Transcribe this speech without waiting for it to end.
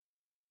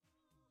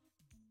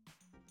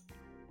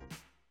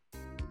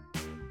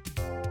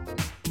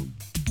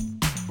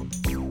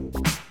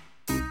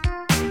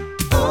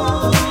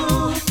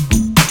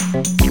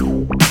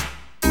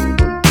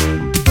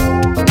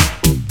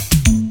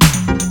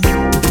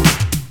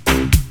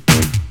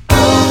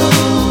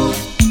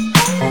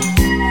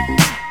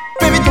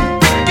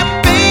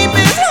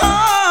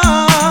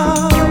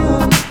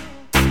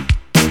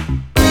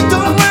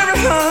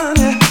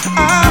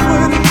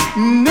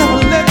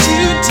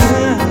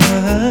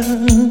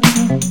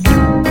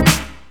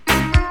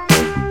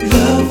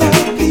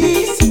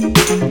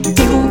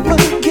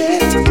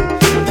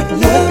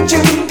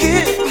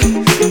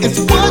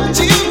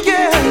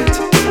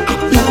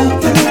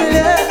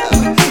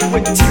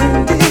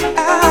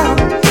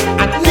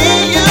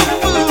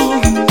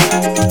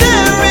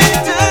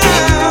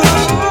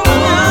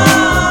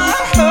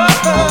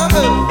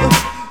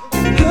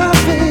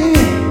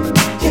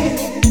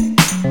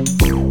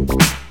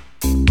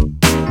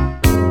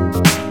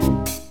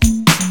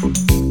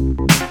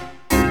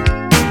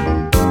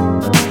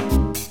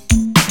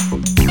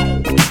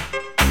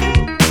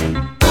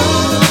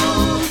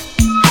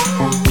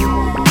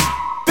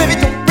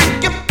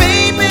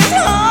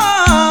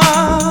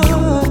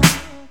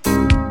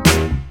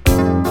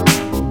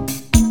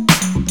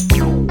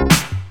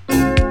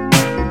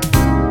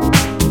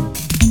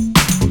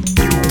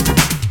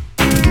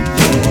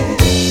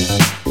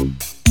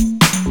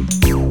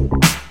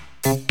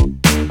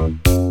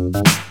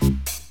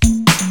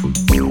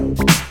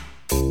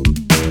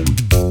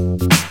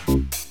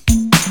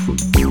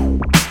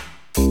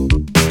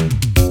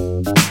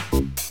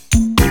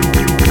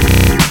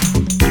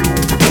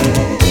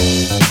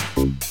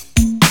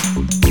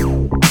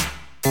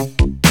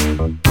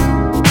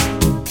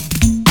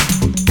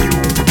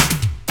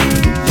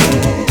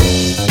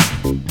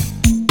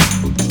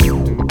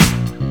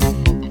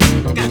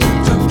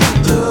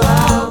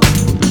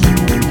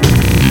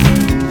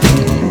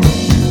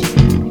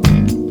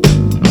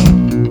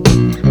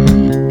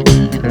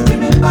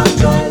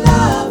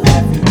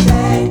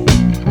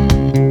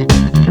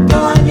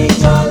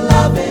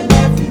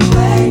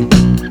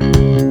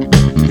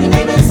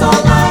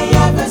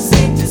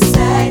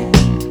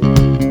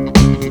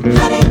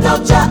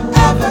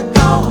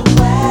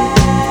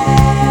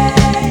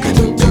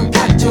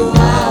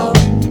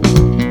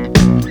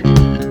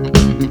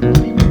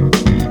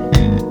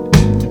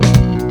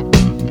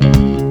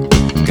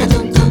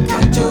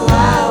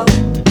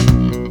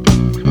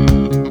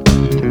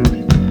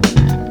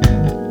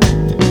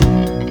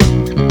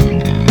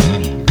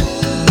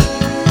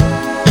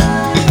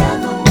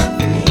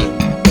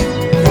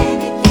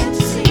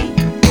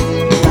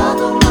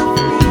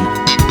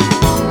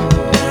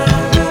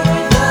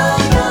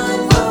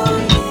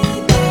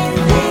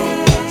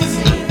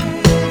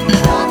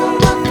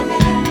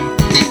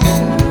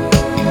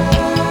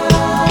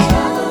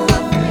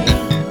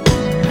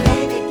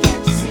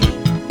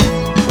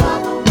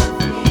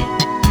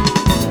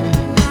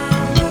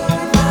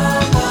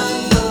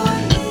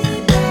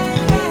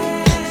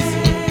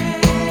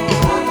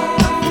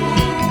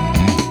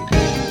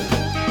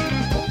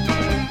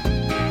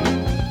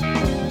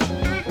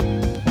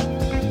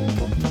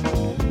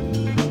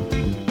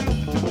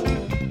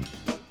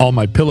all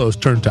my pillows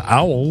turned to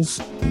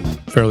owls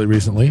fairly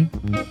recently.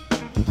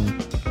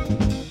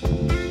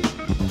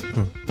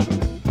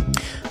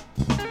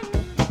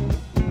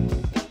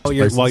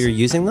 While you're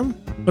using them?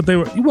 But they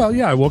were, well,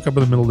 yeah, I woke up in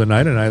the middle of the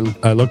night and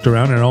I looked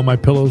around and all my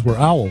pillows were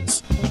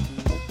owls.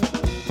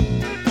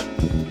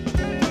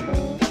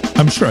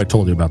 I'm sure I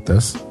told you about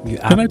this.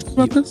 Can I talk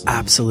about this?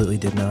 Absolutely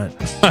did not.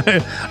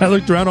 I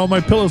looked around, all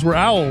my pillows were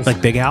owls.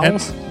 Like big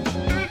owls?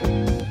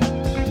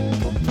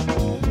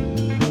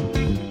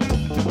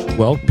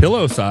 Well,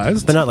 pillow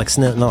sized. But not like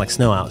snow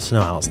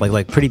owls.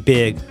 Like pretty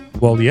big.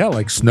 Well, yeah,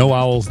 like snow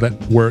owls that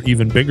were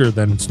even bigger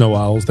than snow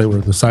owls. They were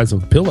the size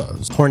of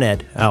pillows.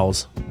 Horned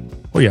owls.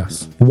 Oh,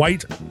 yes.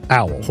 White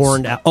owls.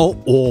 Horned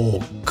owl. Oh,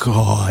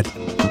 God.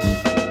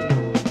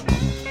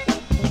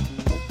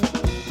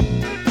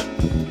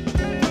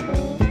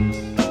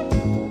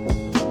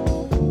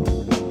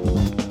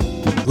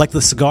 Like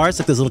the cigars,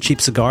 like those little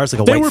cheap cigars, like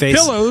a white face.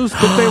 They were pillows,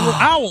 but they were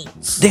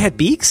owls. They had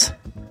beaks?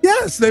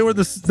 Yes, they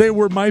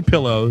were my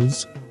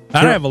pillows.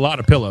 I have a lot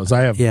of pillows.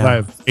 I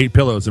have 8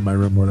 pillows in my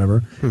room or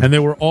whatever. And they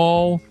were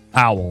all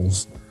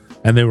owls.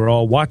 And they were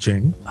all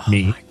watching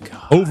me.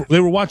 They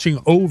were watching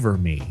over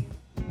me.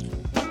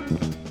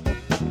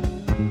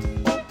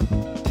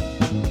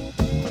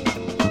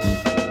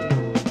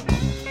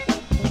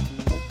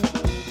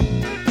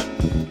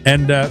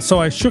 And so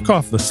I shook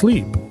off the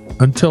sleep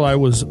until I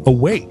was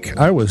awake.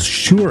 I was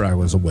sure I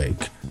was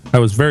awake. I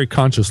was very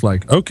conscious,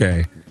 like,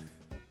 okay,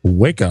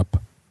 wake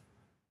up.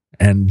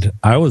 And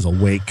I was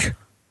awake,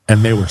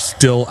 and they were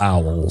still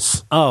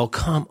owls. Oh,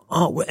 come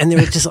on. And they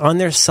were just on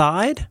their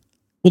side?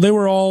 Well, they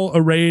were all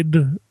arrayed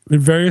in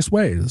various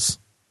ways.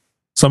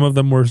 Some of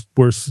them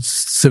were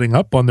sitting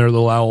up on their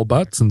little owl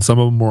butts, and some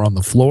of them were on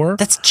the floor.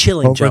 That's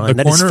chilling, John.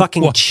 That is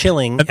fucking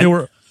chilling. And they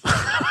were...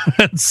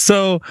 And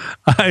so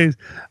I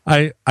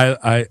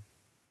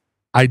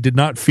did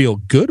not feel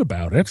good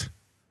about it,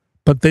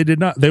 but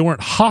they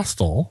weren't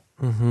hostile.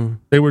 Mm-hmm.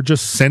 They were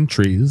just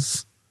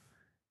sentries.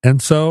 And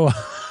so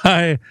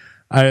I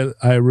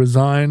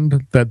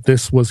resigned that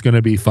this was going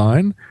to be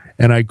fine,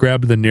 and I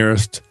grabbed the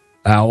nearest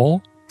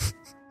owl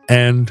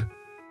and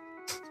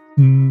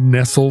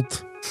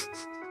nestled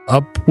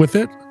up with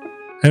it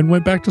and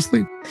went back to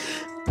sleep.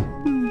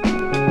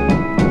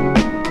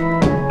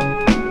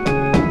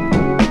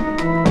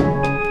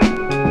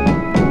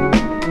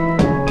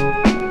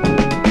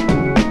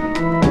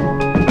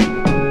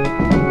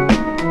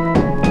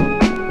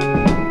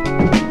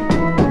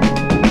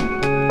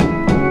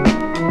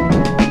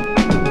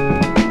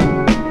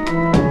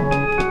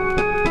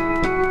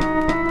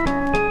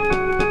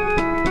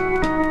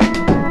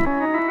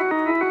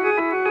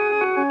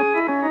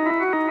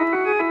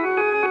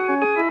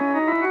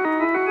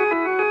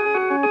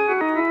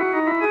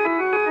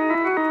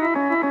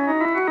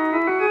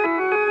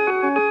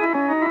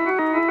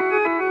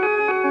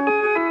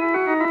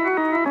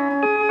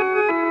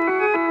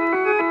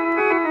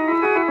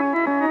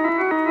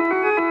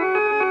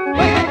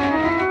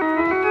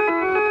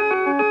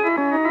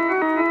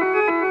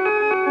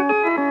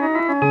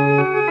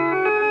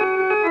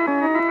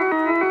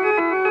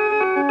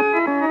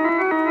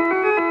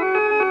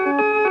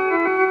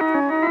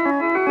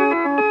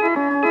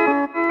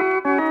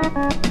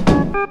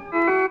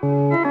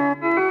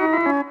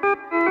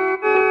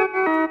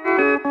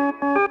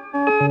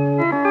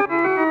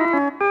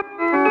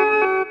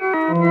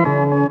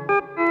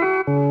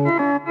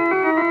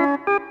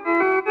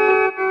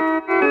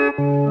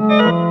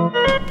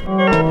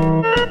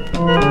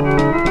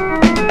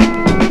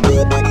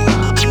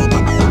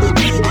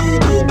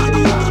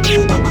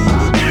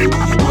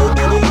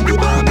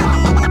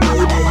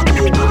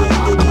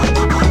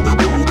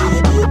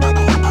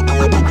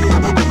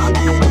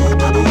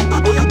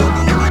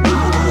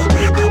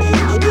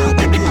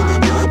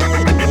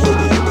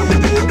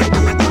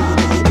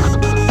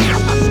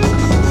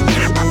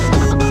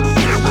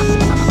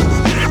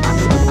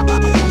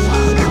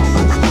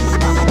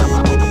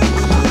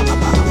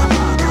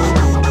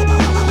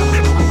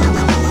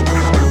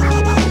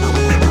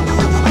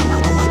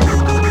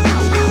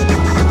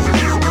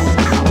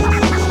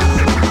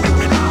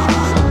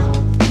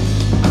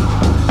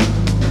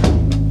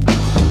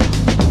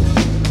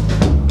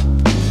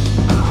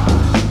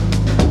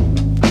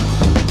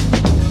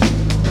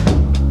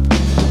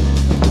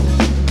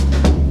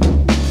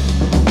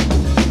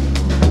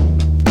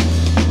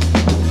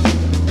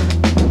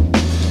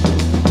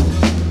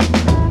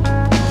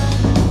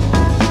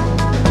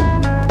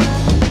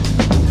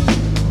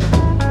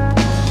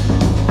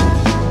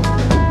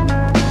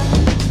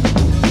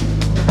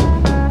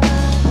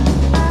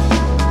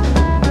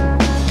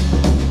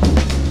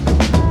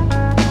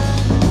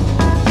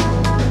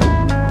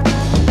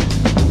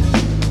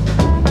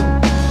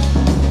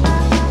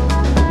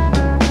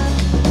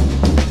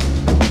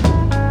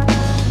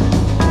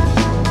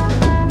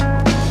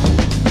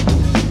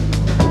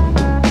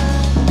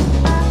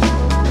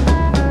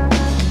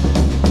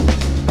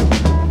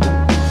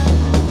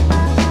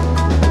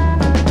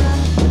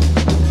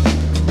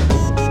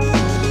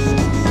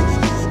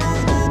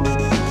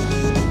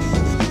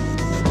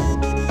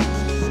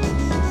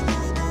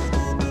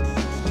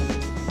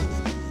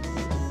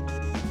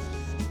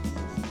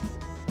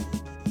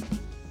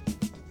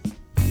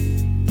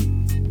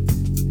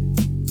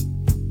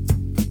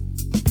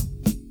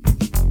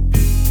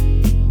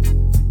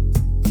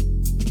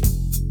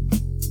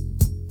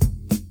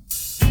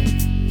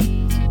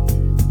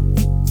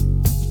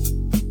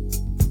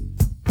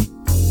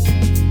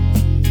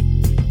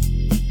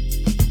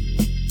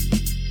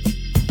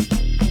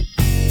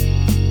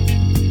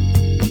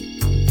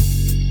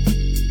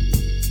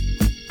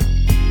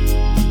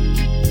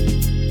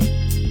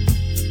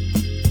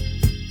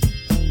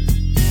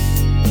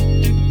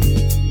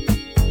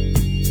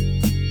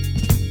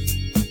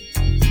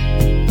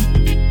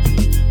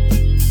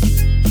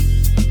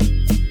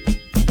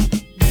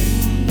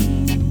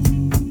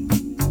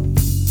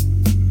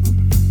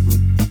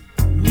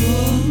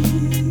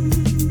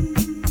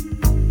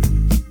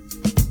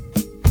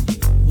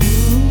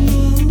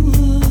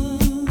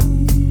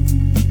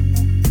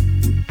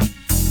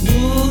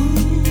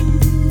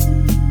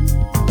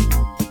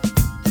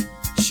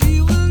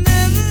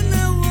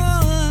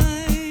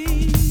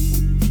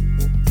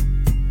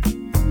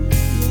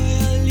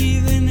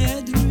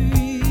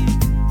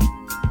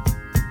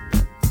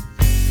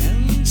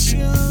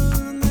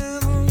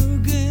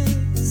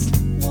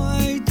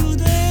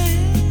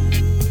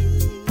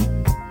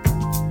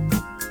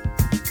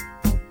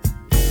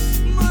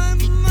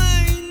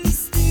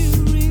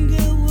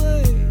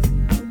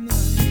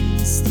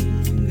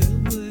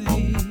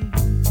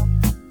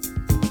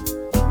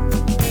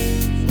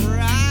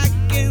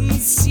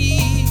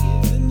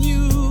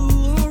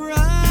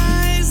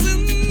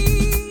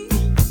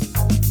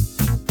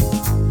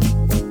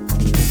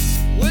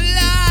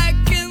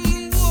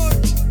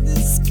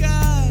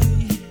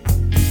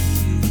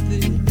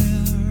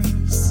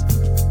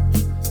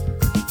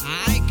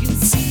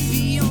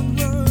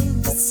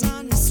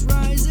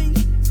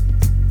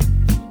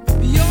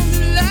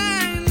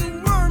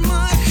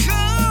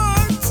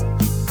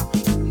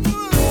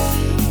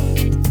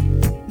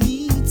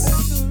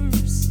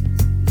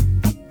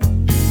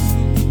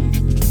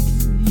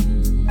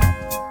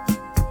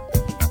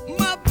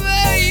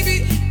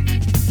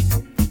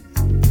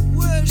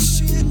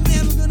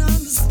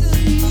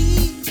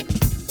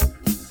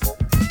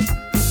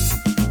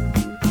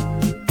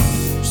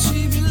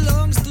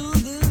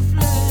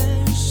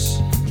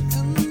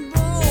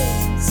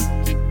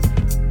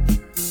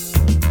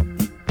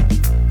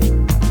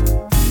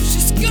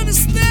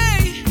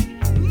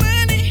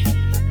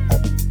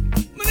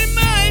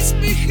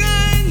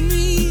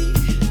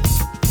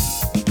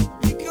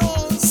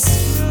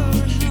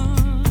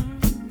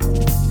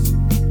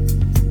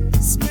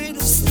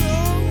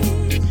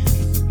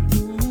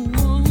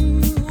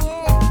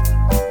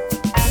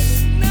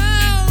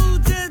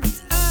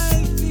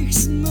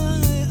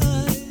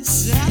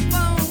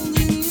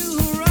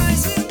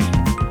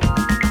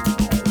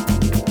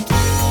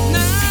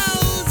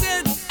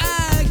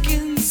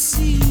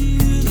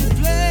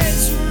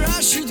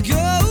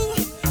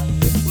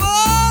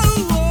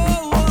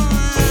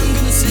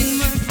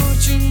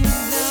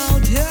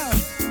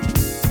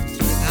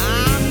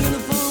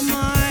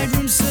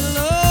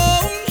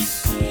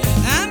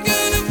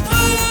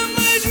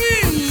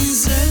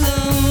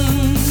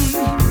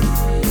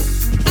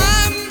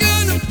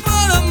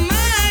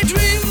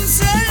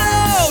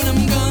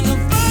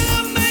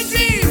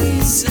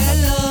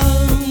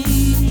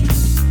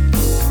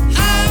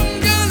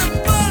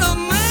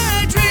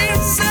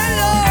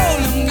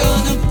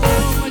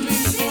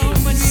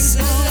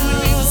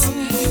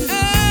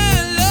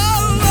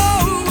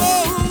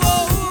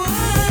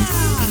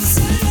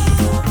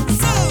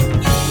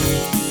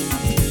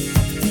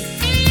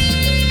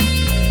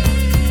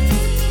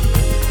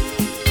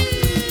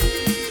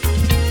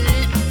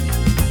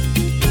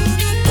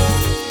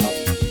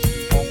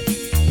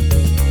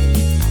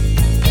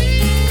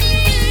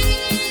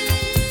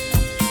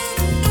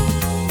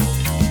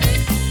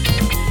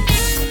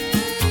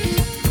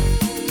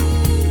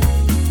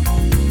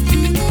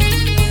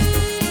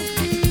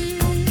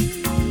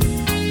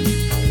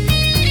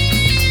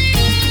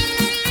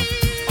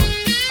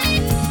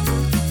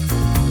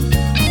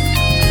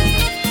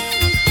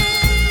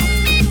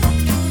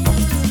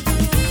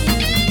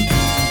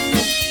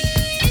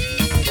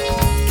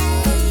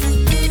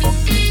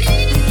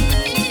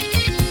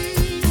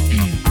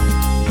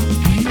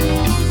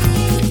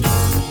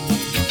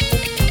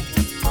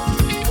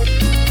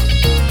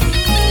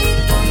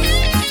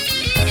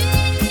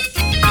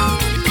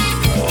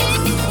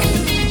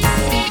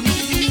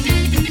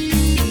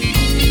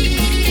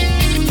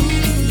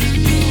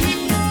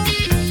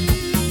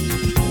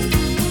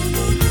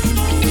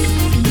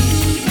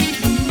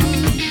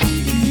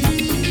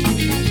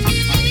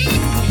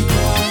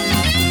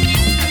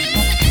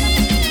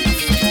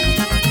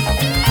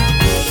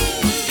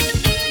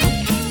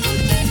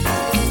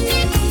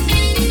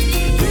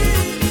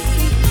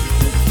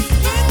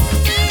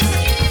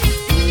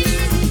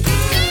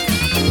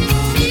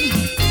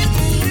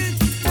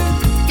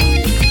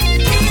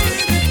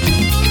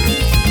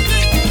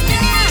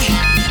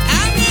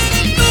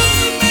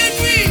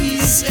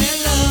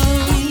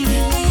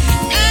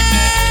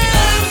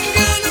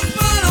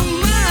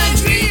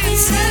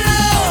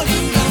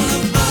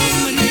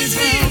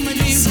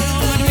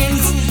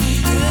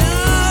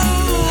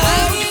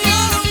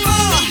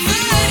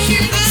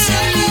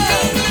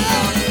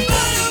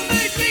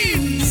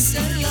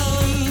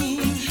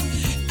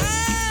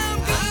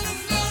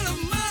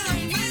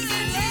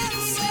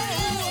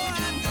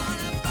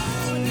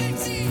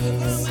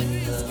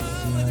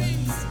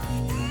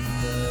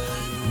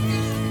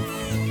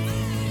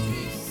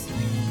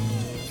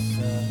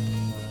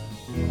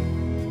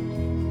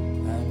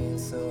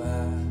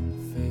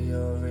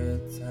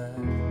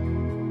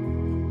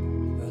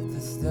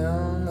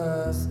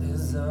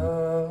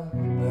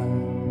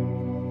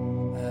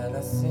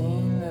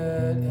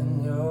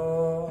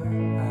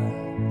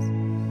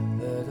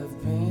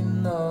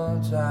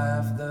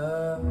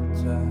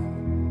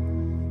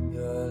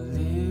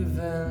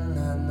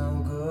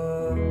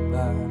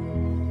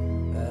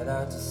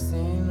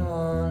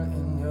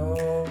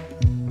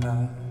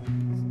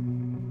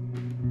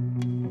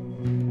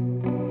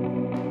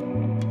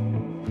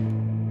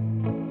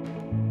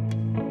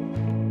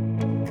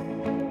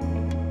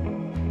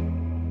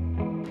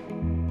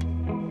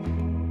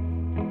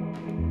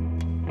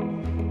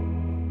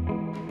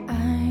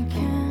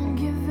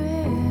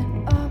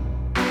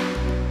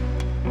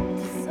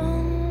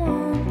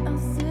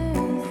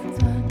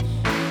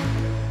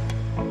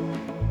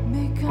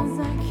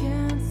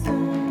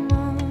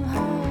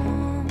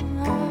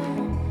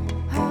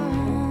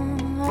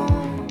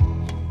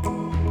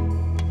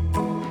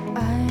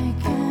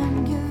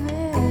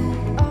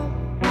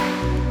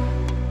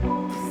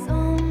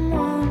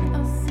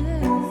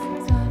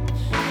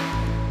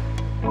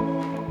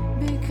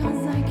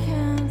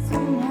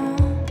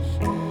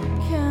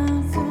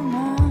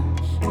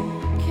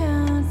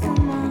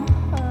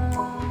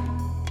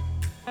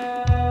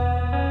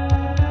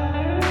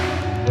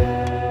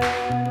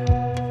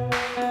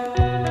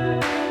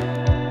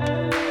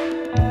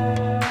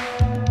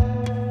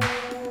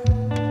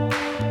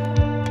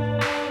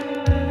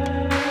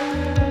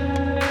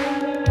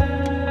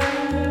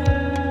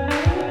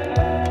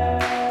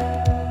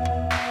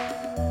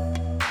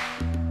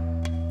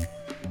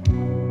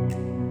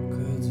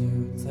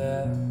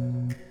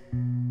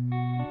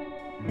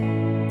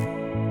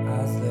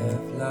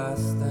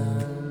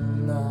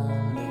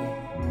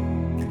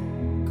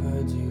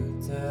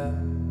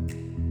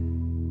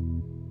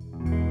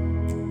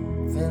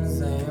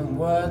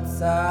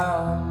 what's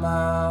out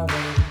my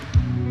way.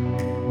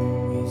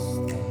 Wish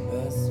the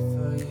best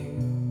for you.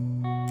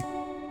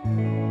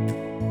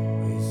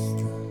 Wish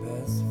the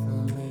best for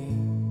me.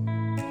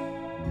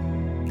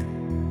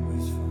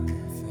 Wish for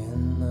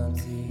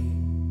infinity.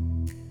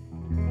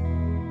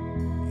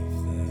 If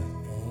that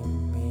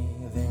ain't me,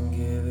 then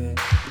give it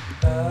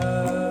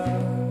up.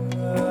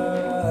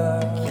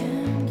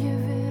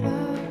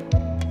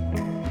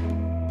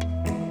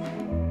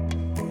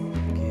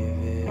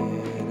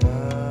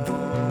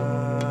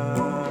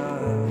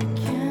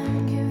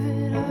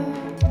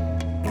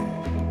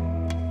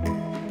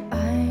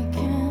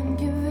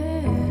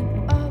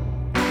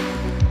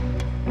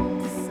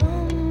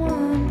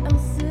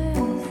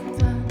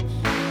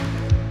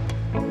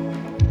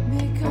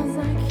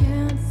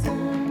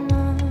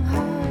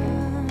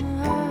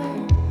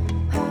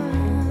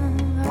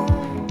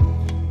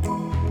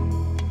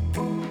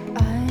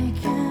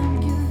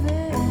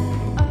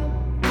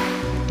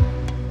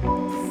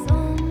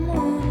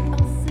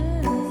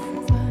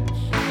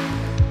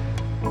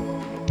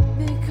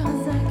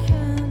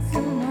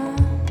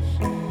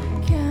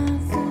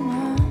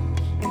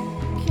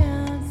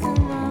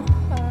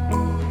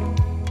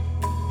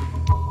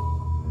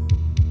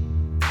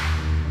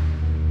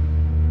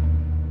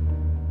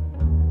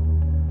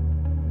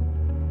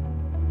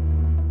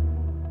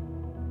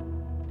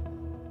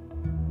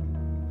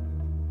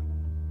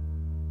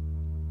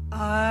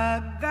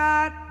 I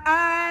got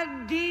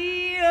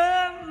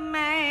idea,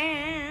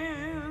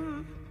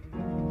 man.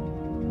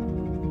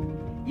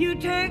 You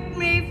take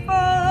me for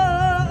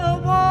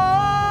a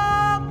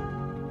walk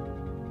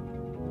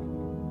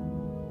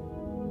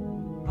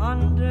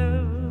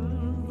under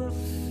the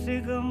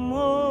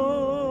sycamore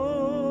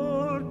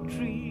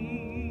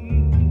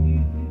tree,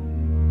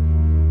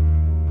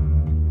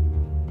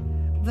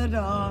 the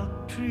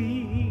dark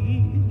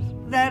trees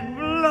that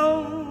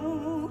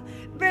blow,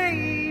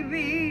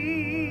 baby.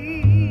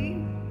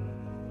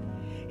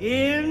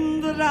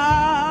 In the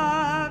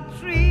dark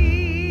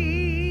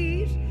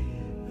trees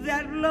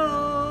that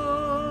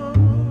blow,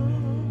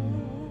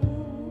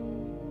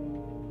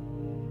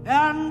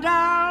 and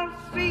I'll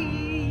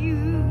see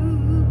you,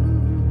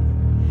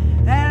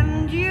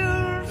 and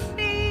you'll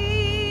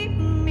see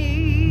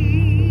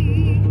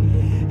me,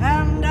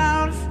 and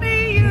I'll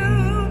see you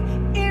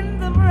in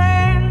the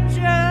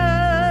branches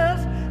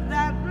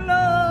that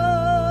blow,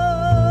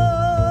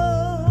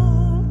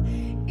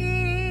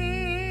 in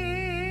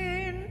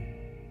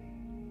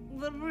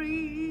the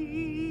breeze.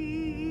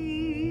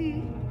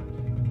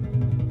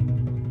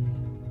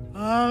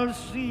 I'll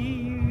see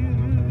you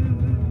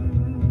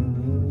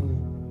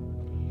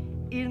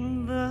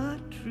in the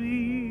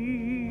trees.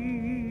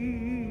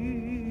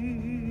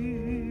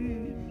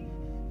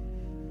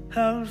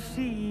 I'll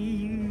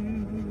see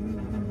you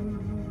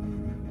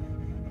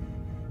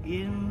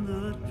in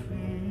the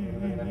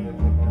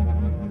trees.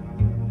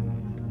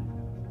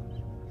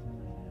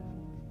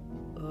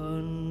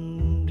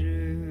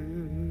 Under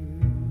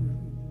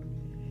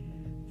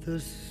the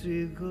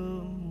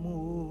sycamore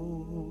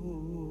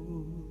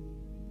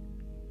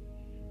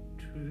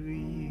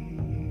tree.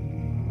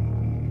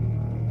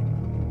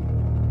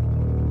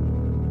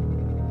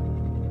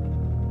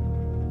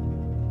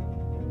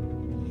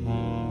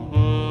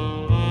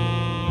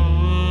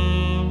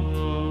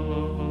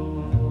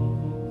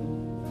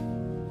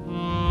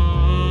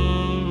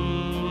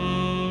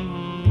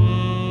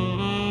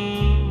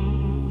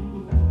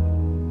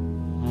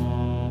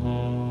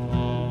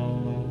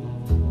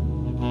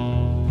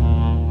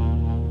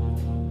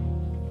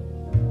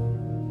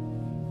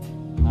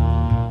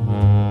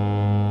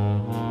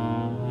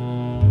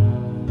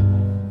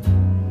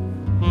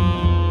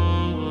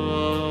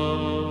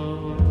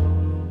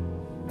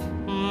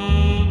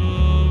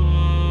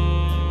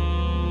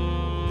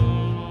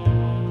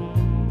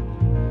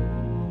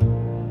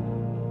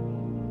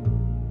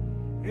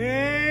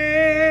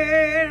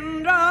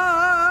 And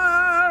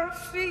I'll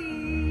see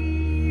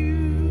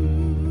you,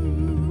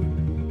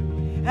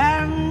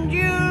 and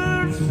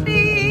you'll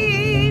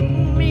see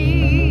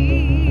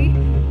me,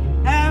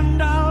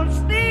 and I'll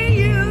see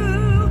you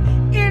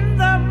in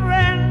the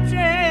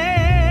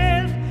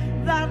branches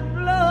that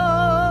blow,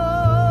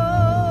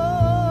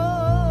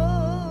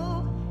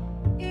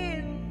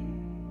 in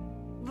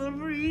the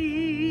breeze.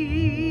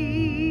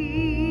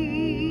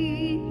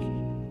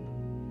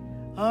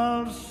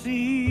 I'll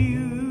see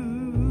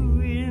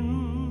you in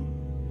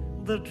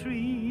the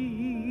trees.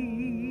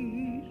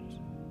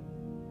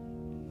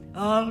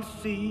 I'll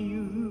see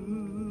you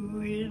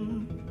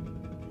in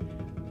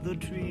the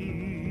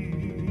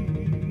trees.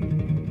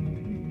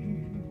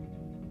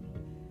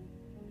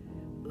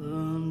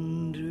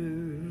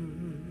 Under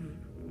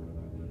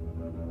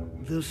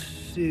the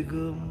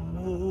sycamore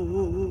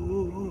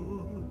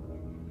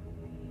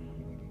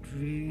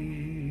tree.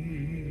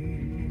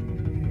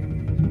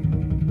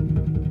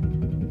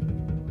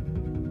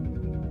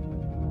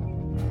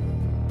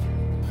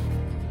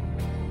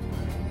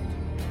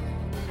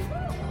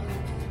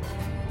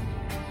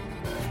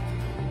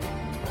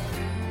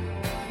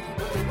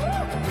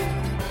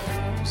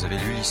 Vous avez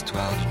lu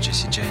l'histoire de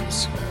Jesse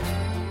James?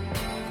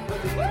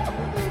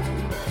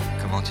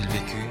 Comment il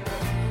vécut?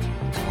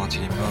 Comment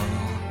il est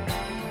mort?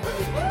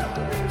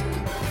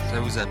 Ça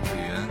vous a plu,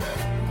 hein?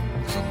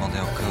 Vous en demandez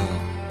encore?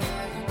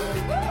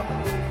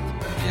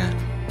 Eh bien,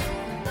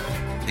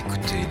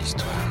 écoutez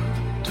l'histoire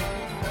de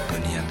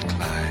Bonnie and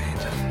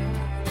Clyde.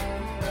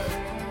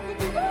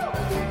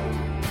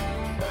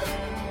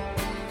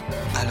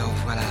 Alors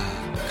voilà,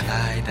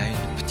 Clyde a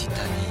une petite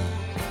amie.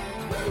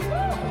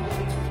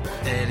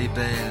 Elle est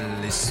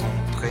belle et son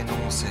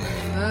prénom c'est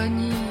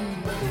Bonnie,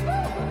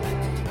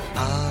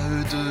 à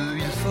eux deux,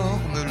 ils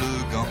forment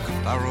le gang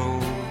Barrow.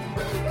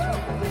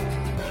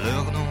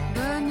 Leur nom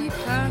Bonnie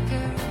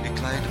Parker, est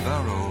Clyde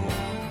Barrow.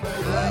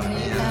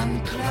 Bonnie and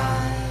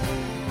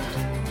Clyde,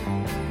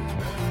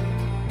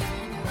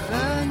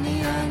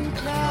 Bonnie and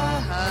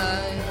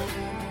Clyde.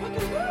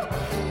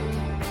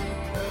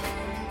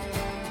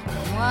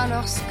 Moi,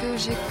 lorsque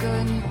j'ai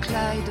connu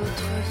Clyde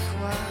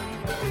autrefois,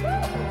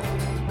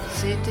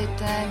 c'était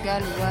un gars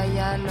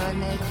loyal,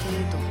 honnête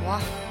et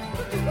droit.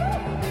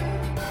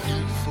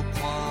 Il faut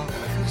croire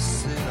que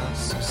c'est la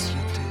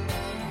société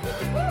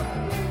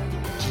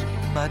qui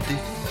m'a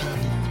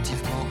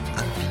définitivement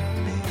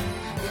abîmé.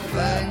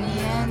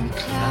 Bonnie and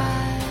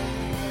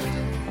Clyde,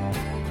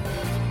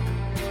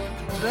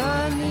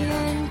 Bonnie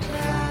and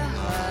Clyde.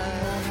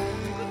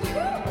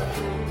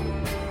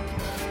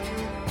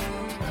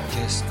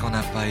 Qu'est-ce qu'on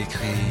n'a pas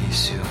écrit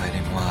sur elle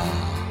et moi?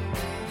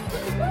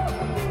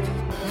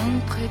 On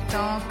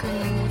prétend que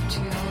nous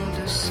tuons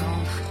de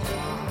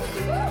sang-froid.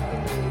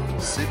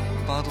 C'est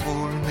pas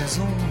drôle mais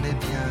on est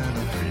bien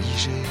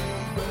obligé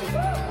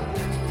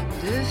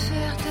De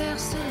faire taire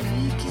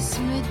celui qui se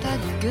met à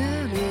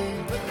gueuler.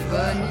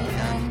 Bonnie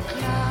and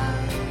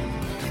Clyde,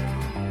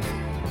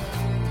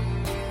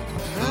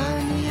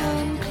 Bonnie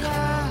and Clyde.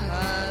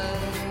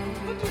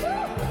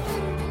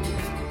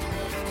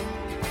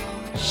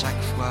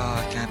 chaque fois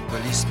qu'un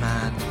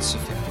policeman se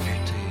fait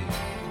buter.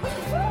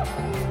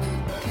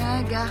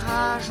 Qu'un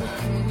garage ou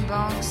qu'une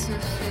banque se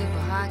fait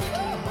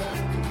braquer.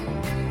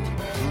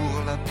 Pour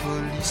la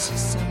police,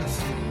 ça ne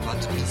fait pas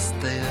de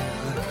mystère.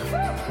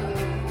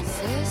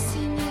 C'est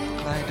signé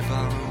Clyde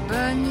Barrow,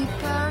 Bonnie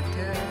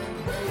Parker,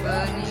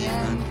 Bonnie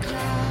and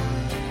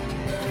Clyde,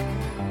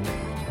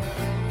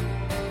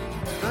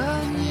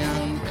 Bonnie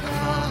and Clyde.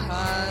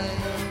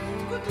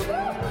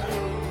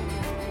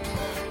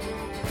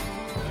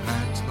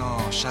 maintenant,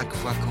 chaque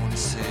fois qu'on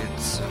essaie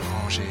de se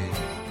ranger,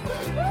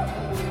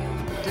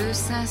 De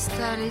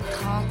s'installer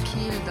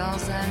tranquille dans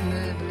un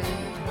meublé.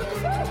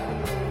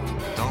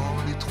 dans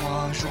les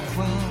 3 jours,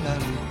 voilà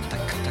le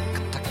tac tac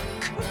tac.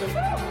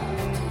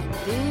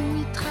 Des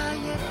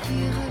mitraillettes qui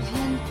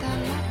reviennent à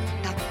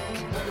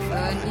l'attaque.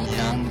 Bonnie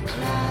and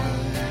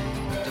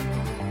Clyde,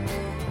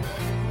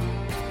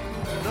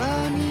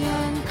 Bonnie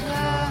and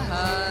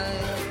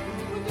Clyde.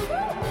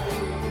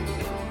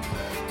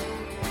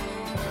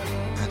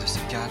 Un de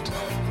ces 4,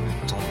 nous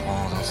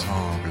tomberons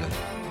ensemble.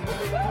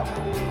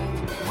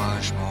 Moi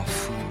je m'en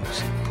fous,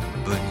 c'est pour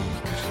Bonnie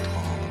que je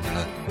tremble.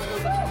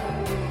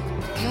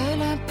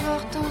 Quelle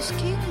importance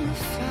qu'il me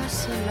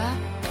fasse la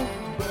peau.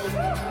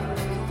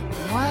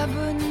 Moi,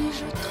 Bonnie,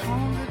 je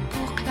tremble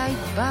pour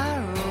Clyde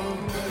Barrow.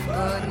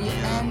 Bonnie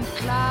and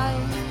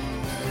Clyde,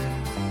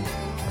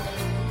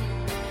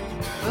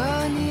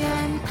 Bonnie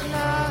and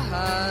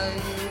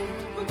Clyde.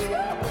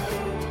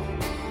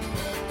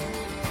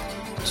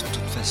 De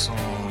toute façon,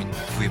 il ne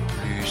pouvait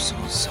plus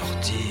s'en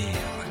sortir.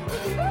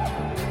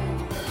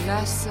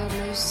 La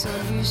seule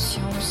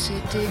solution,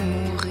 c'était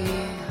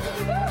mourir.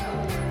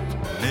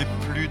 Mais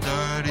plus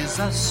d'un les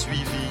a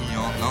suivis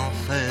en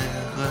enfer.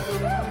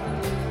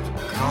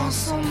 Quand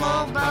sont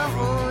morts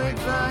Barrow et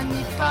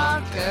Bonnie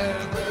Parker,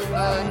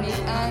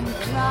 Bonnie and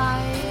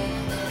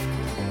Clyde,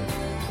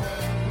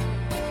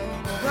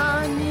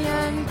 Bonnie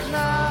and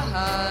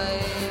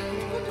Clyde.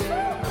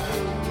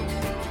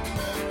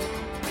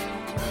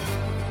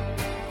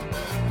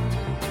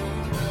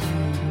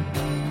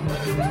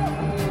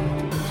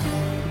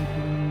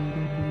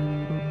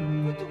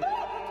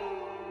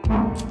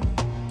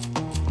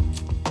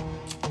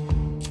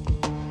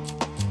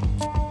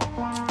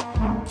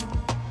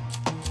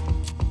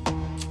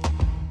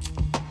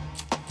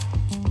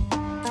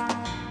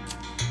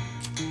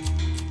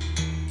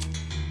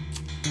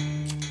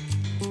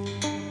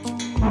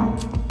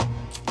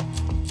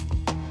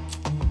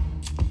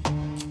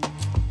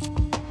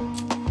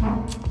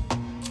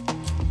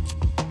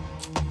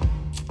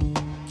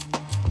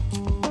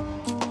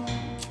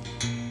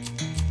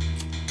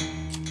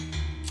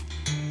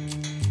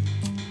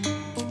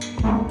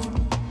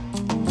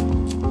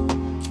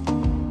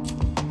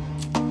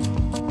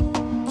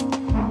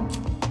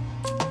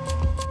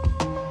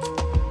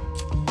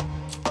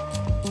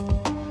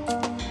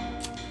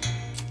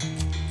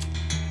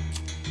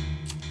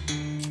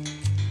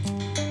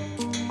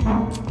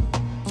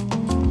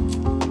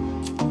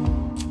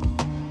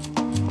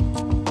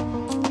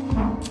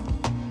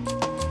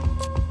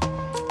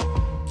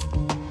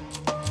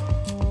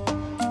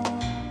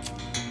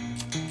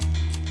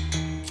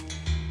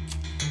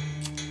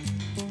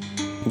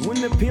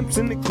 When the pimp's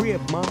in the crib,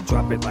 ma,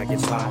 drop it like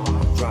it's hot.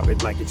 Drop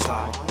it like it's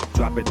hot.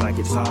 Drop it like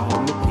it's hot.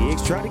 When the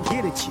pigs try to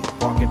get at you,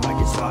 park it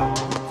like it's hot.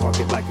 Park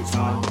it like it's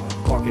hot.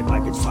 Park it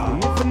like it's hot.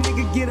 And if a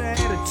nigga get an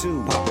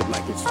attitude, pop it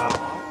like it's hot.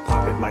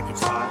 Pop it like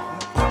it's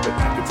hot. Pop it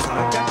like it's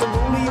hot. I got the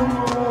rollie on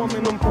my arm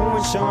and I'm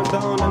pouring Sean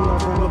Don and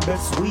I'm roll the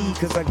best weed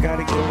cause I got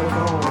it going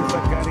on. Cause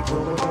I got it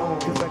going on.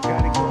 Cause I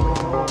got it going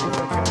on. Cause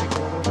I got it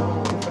going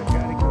on. Cause I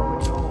got it going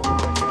on.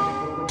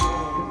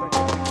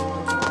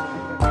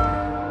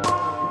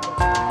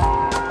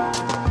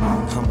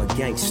 I'm a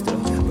gangster,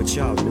 but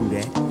y'all knew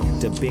that.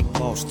 The big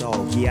boss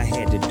dog, yeah, I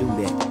had to do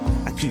that.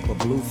 I keep a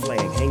blue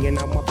flag hanging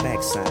out my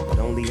backside, but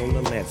only on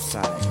the left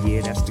side.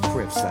 Yeah, that's the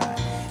crib side.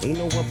 Ain't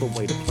no other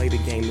way to play the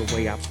game the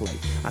way I play.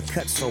 I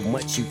cut so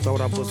much you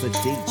thought I was a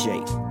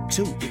DJ.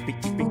 2,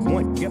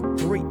 1, yep,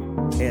 3.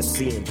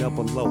 SC and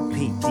double OP,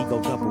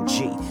 Digo double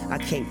G. I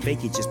can't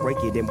fake it, just break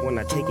it. And when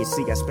I take it,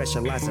 see, I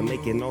specialize in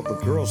making all the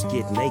girls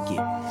get naked.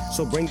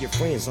 So bring your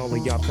friends, all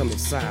of y'all come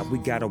inside. We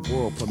got a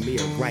world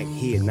premiere right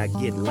here, not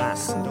get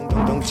lost.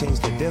 Don't change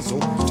the diesel,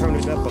 turn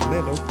it up a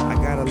little. I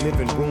got a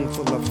living room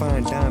full of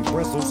fine dime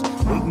bristles.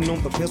 Waiting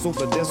on the pistol,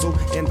 the diesel,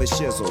 and the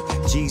shizzle.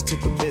 G's to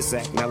the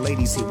bizac, now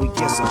ladies, here we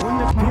get some. When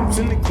the pimp's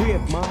in the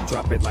crib, ma,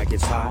 drop it like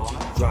it's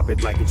hot. Drop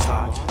it like it's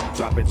hot.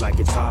 Drop it like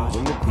it's hot.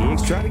 When the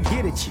pigs try to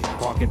get at you,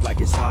 park it like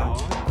it's hot.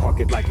 Park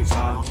it like it's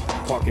hot.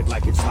 Park it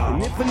like it's hot.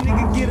 And if a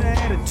nigga get an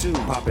attitude,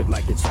 pop it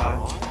like it's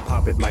hot.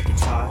 Pop it like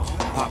it's hot.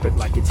 Pop it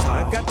like it's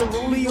hot. I got the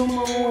rollie on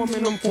my arm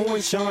and I'm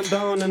pouring Sean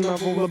Don and I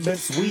roll the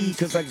best weed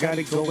cause I got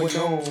it going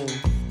on.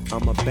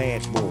 I'm a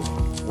bad boy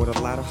with a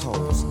lot of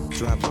hoes.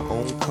 Drive my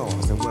own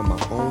cars and wear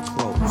my own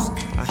clothes.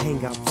 I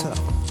hang out tough,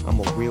 I'm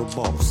a real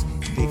boss.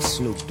 Big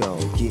Snoop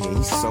Dogg, yeah,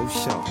 he's so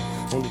sharp.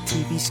 On the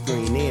TV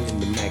screen and in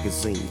the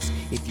magazines.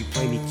 If you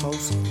play me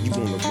close, you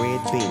want a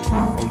red beam.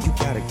 Oh, you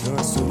got a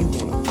gun, so you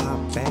wanna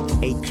pop back?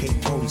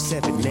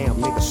 AK-47, now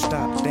nigga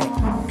stop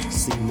that.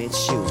 Cement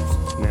shoes,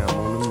 now I'm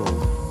on the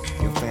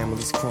move. Your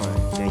family's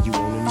crying, now you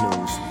on the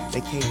news.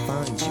 They can't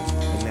find you,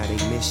 and now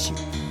they miss you.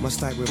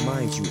 Must I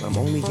remind you, I'm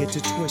only here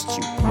to twist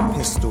you.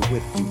 Pistol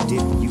whip you,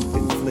 dip you,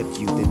 then flip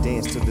you. Then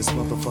dance to this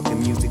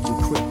motherfucking music we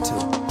crip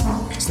to.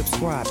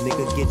 Subscribe,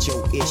 nigga, get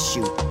your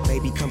issue.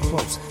 Baby, come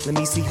close, let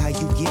me see how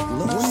you get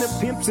loose. When the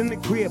pimp's in the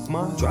crib,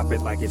 ma, drop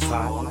it like it's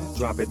hot.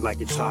 Drop it like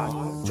it's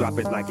hot. Drop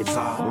it like it's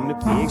hot. When the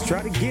pigs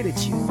try to get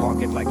at you,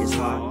 park it like it's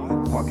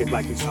hot. Park it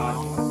like it's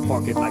hot.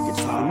 Park it like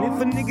it's hot. And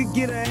if a nigga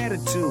get an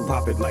attitude,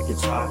 pop it like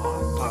it's hot.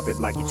 Pop it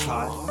like it's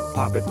hot.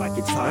 Pop it like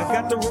it's hot. I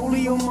got the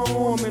rollie on my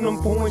arm and I'm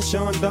pouring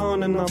Sean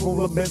Don and I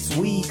roll the best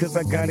weed cause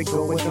I got it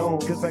going on.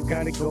 Cause I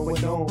got it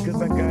going on.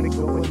 Cause I got it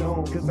going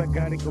on. Cause I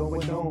got it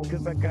going on.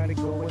 Cause I got it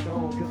going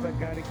on. Cause I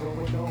got it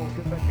going on.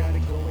 Cause I got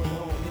it going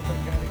on. Cause I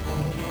got it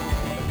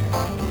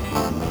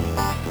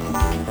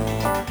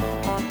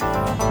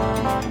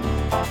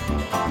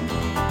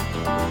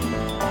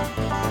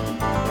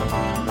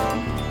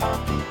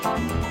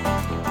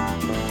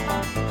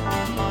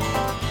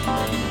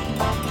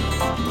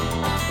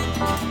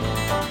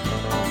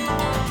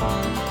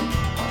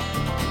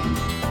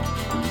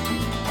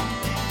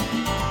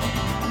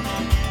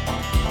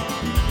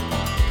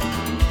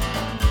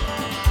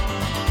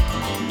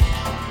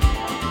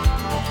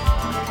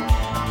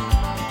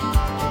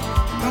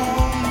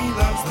Only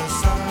loves the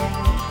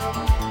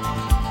sun.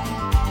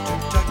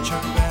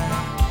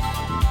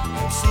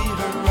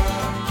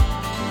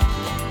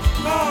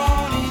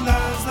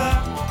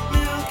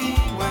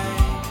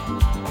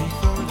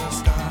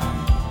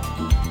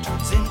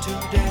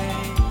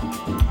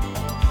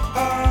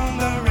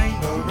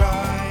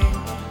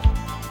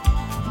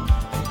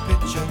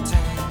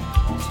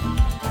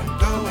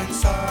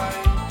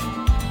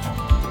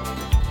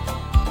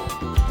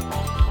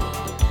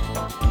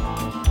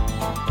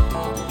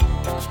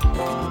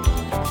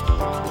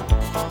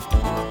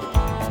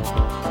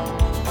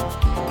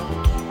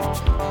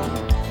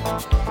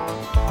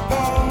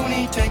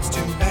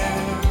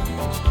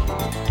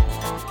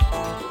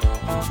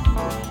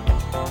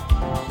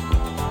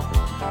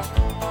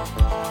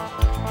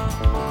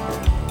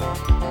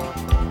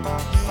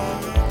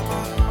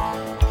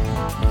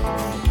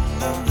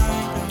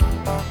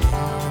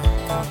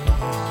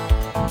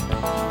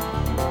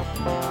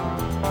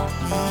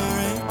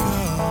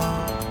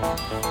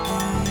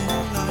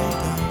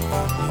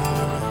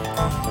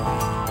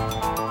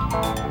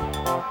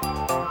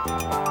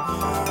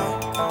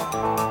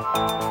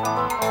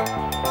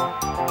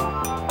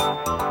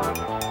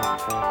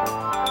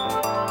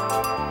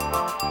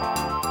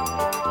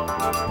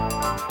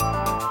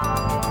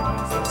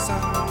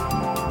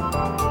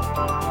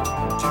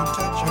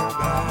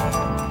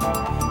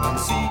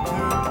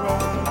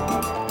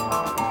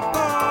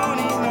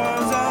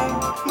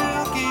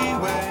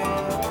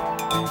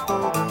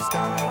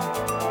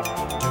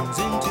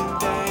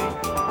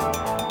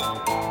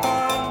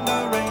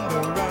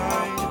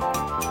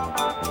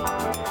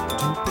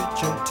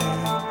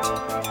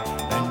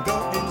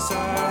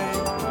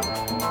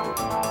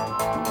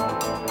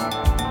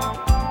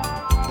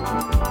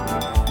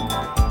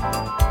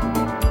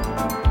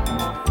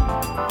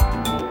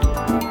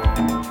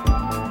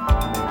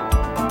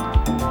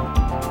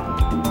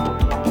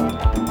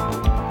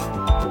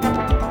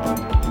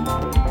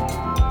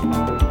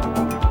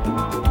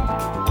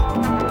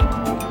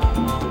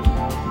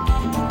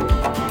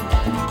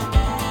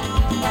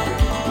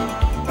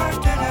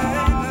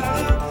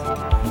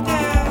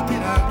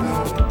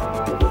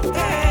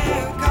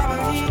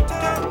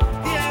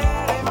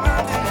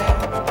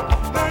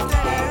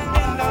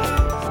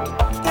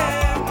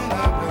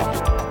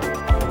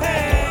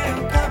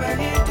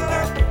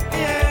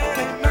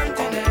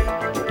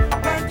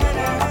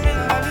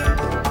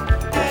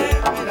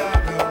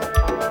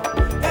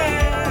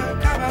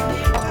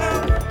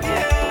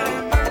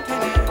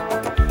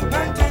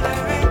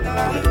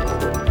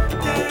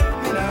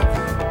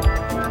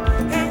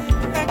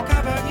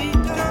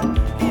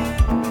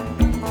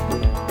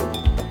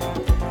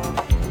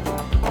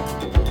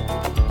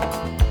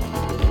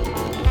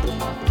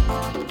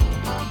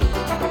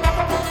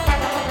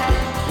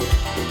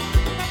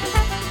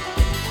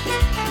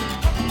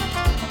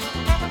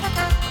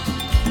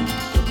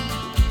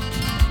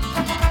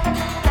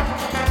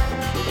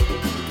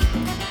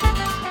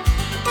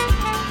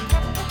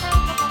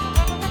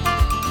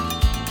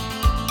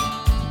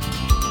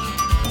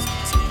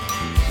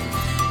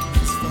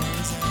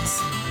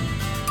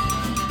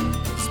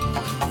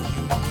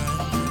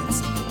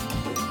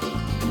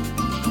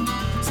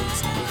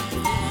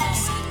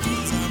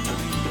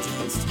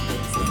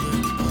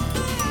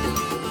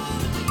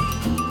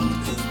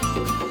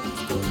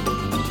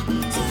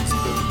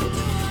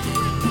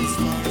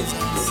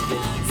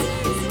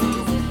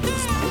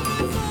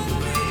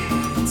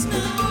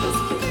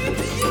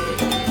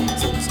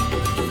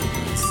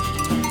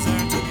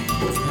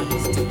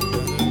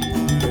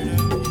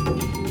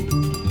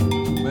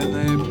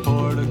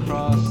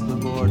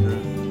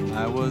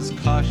 was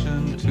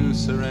cautioned to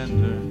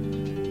surrender.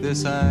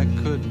 This I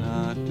could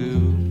not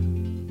do.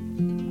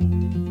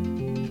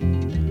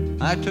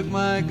 I took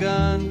my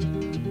gun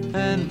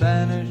and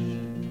vanished.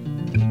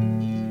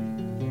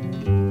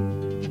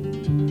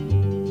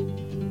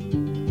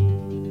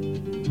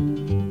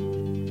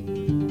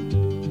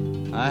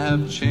 I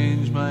have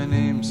changed my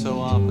name so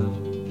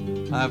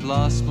often. I've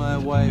lost my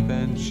wife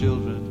and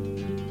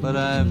children, but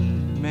I've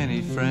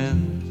many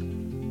friends.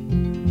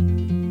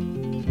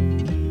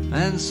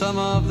 And some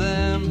of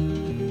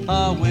them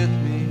are with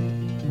me.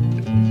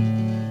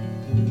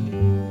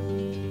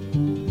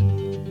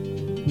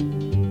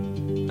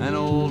 An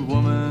old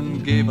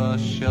woman gave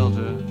us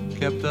shelter,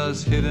 kept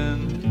us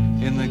hidden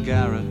in the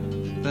garret.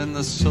 Then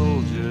the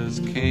soldiers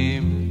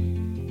came.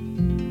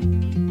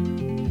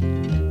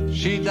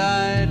 She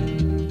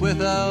died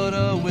without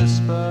a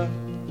whisper.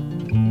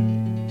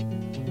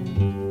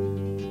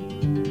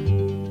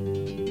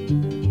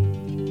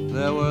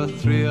 There were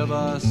 3 of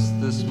us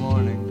this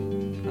morning.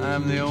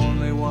 I'm the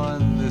only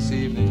one this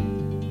evening,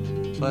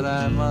 but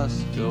I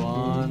must go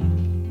on.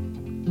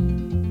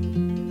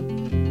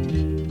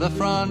 The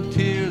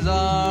frontiers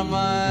are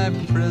my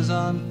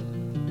prison.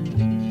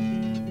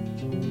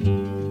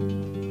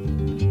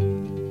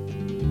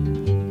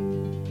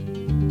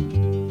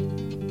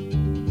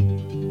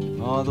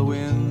 Oh, the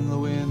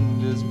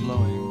wind is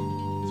blowing.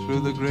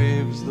 Through the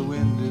graves the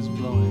wind is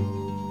blowing.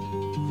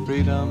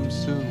 Freedom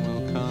soon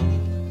will come.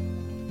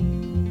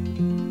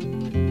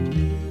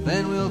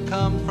 Then we'll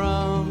come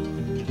from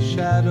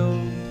shadow.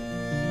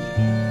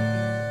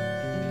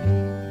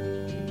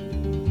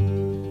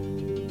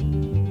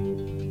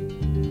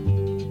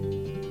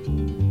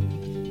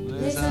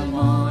 Les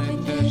amants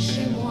étaient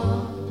chez moi,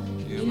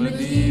 ils me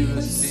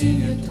dirent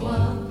signe-toi,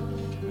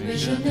 mais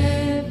je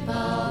n'ai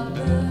pas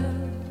peur.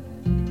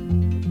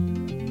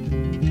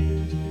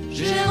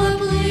 J'ai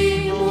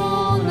repris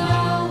mon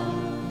âme.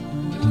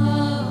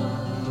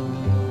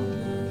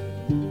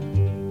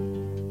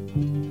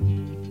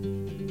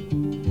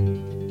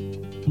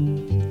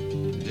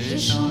 J'ai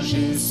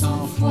changé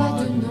 100 fois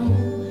de nom,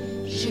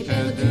 j'ai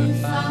perdu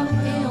femme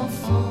et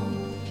enfant,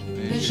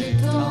 mais j'ai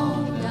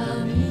tant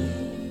d'amis.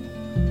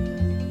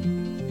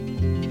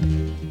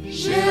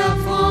 J'ai la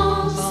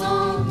France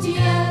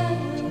entière.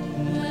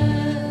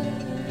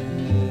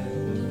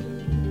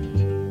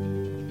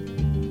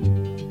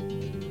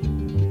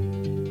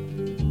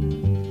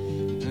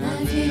 Un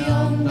vieil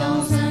homme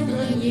dans un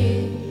grenier,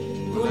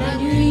 pour la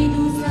nuit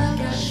nous a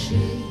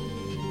cachés,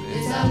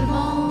 les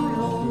Allemands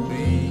l'ont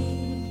pris.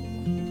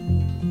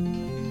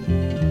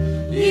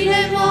 Il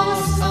est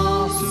mort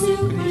sans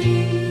surprise.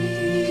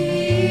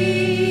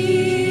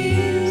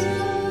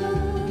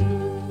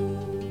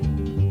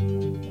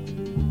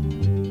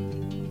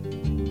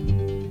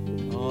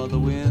 Oh, the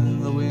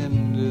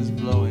wind is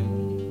blowing.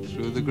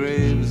 Through the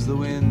graves the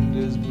wind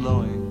is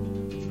blowing.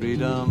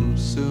 Freedom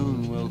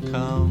soon will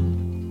come.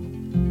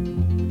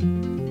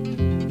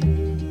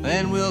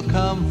 Then we'll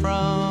come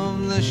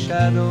from the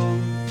shadow.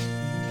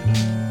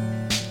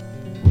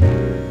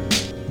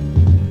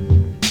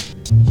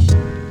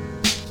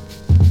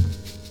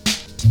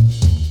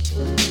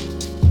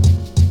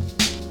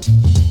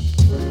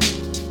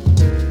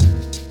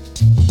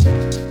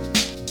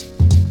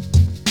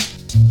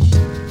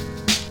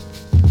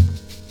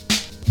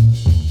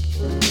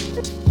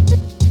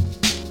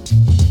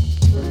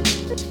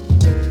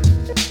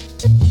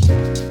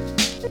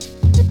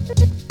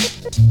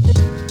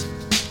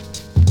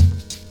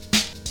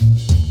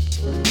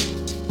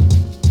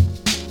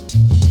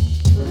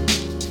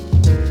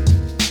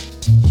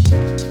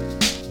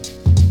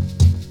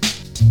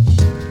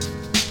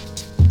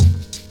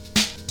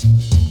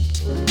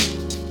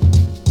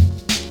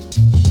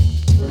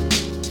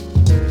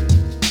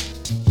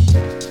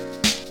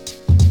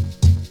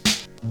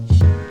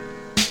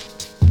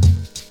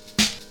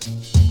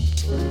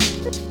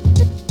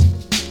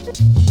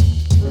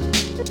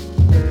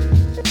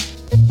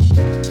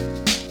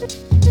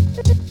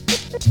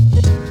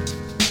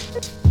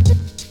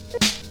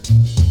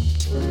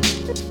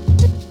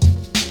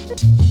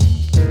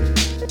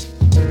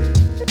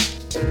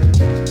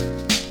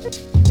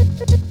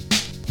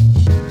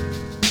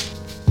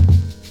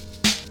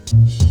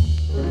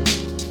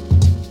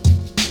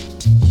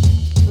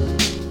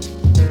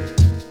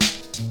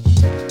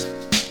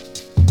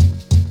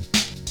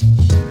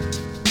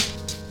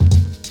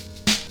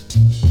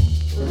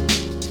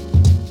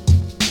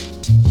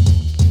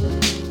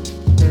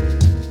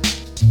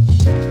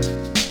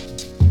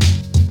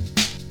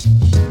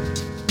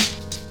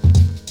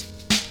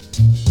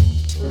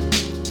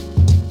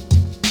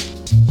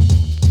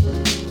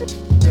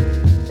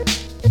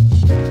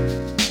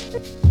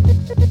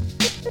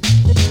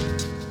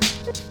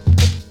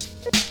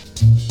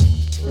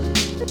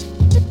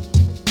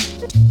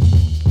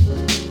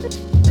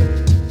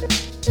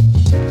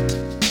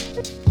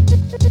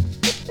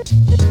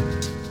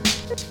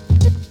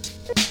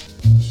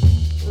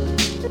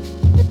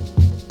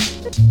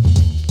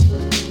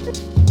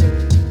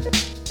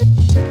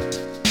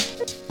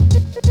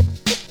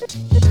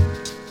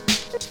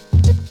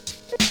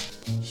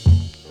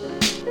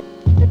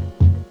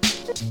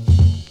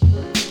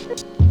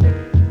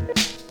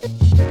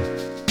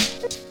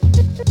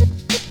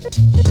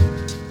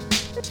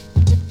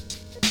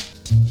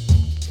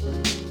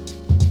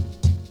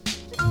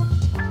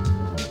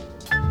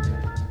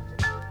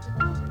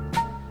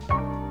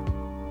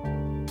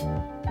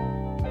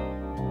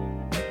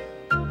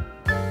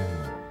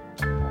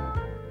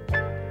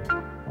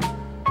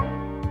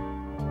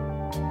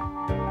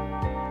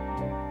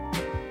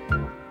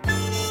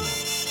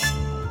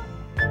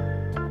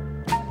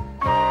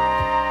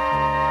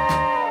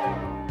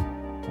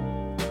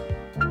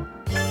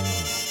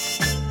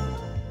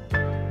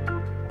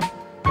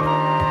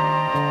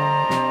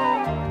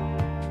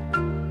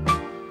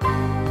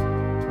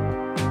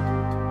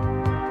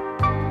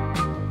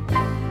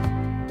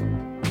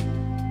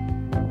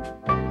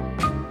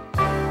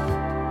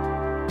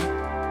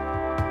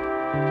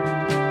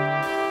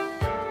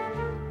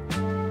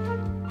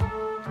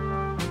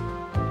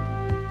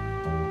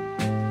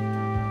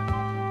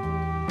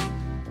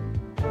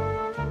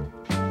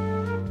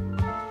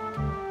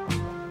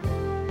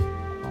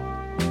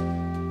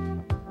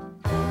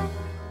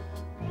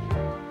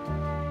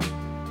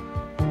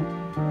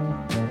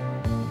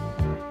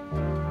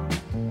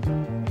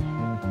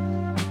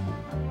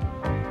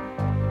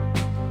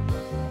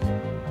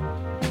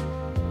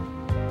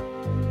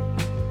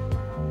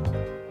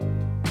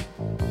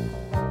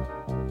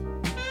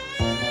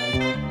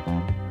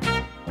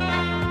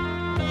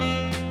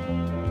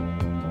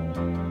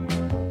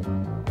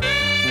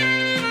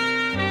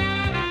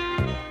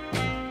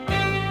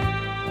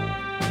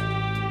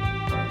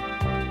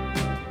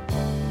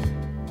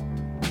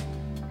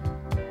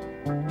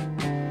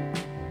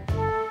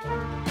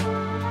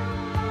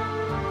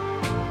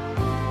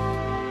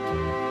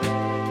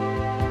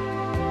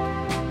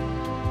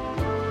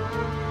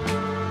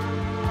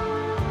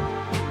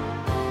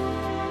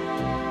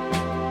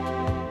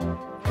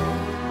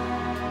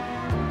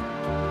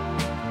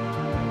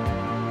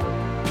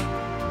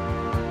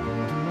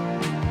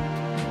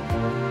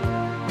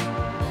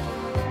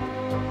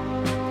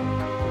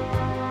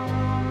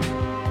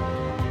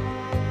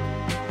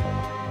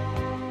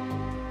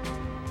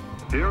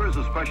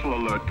 special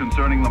alert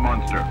concerning the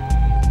monster.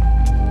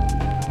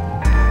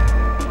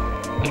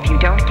 If you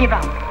don't give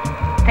up,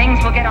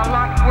 things will get a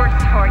lot worse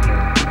for you.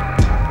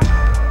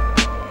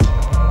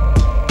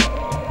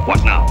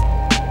 What now?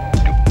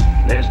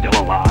 They're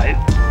still alive?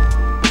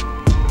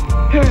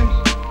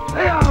 Yes,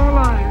 they are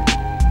alive.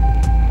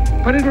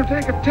 But it'll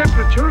take a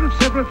temperature of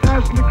several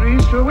thousand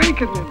degrees to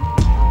awaken them.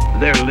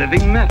 They're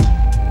living metal,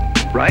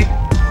 right?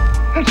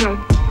 That's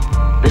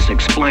right. This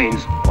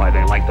explains why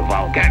they like the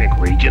volcanic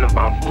region of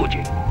Mount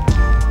Fuji.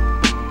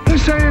 The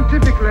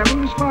scientific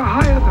level is far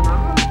higher than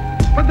ours,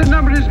 but the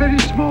number is very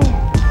small.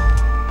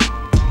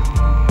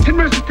 It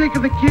must have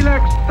taken the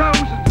Kilaks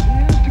thousands of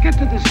years to get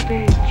to this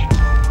stage.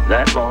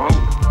 That long?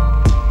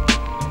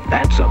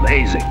 That's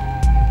amazing.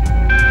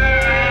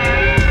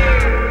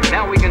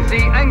 Now we can see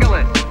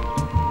Angelus.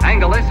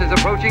 Angelus is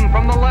approaching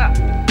from the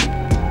left.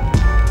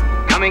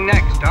 Coming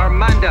next are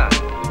Manda,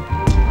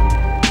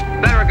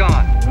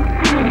 Baragon,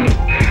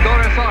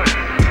 Gorosaurus,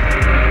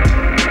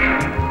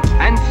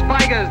 and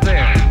Spiga's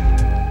there.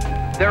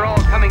 They're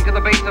all coming to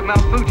the base of Mount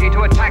Fuji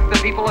to attack the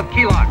people of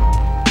Kilak.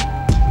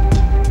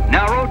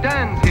 Now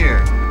Rodan's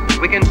here.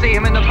 We can see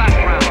him in the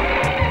background.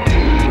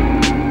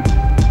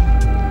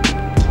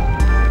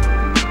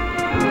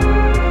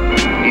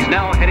 He's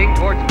now heading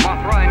towards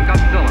Mothra and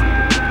Godzilla.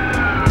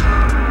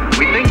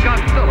 We think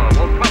Godzilla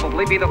will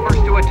probably be the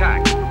first to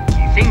attack.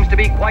 He seems to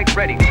be quite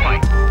ready to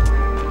fight.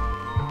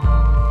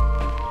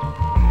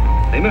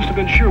 They must have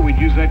been sure we'd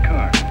use that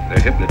car.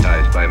 They're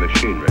hypnotized by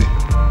machinery.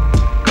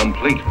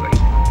 Completely.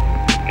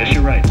 Guess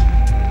you're right.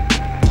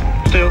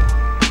 Still,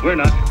 we're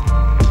not.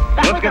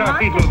 Let's get our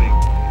feet moving,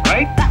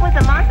 right? That was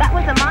a monster.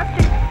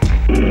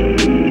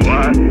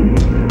 What?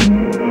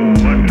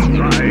 What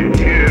lies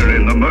here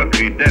in the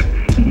murky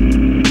depths?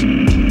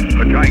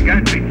 A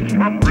gigantic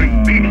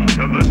slumbering beast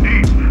of the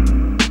deep.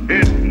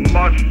 It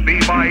must be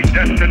my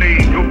destiny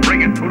to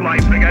bring it to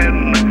life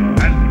again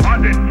and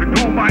cause it to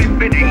do my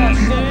bidding.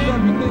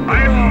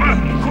 I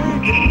must.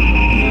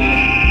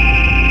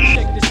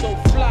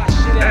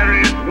 There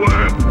is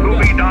work to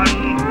be done.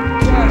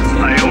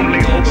 I only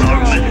hope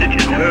our message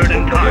is heard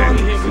in time.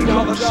 I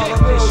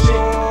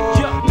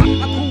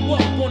grew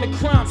up on the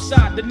crime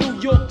side, the New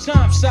York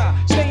Times side.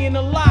 Staying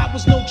alive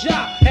was no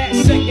job, had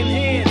second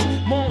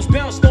hands. Moms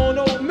bounced on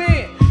old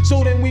man.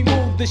 So then we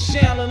moved to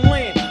Shaolin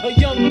Land. A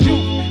young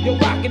youth, you're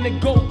rocking the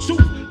go-to.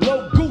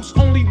 Low goose,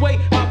 only way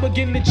I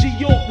begin to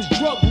G-York was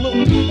drug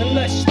loot. And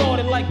let's start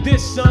it like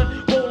this,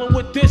 son. Rolling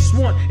with this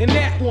one and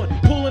that one.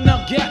 Pulling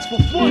out gats for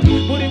fun.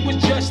 But it was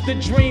just a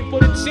dream for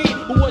the team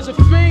who was a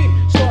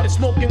fiend. Started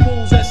smoking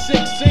rules at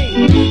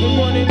 16. And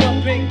running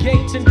up in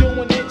gates and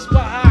doing hits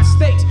by high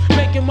stakes.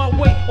 Making my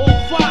way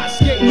on 5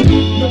 skates.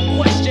 No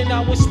question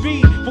I was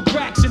speed for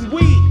cracks and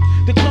weed.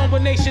 The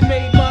combination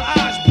made my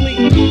eyes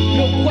bleed.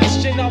 No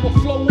question I would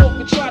flow off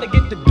and try to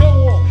get the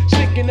dough off.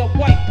 Sticking up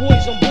white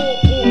boys on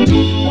ballboards.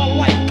 My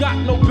life got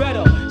no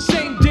better.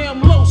 Same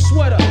damn low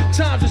sweater.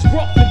 Times is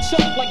rough and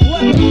tough like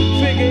leather.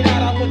 Figured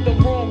out I went the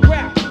wrong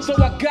route. So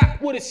I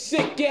got with a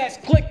sick ass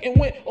click and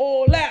went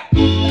all out.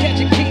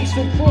 Catching keys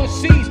from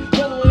cross seas.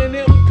 Rolling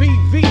in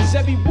MPVs.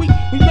 Every week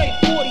we made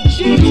 40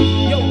 G's.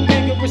 Yo,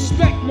 nigga,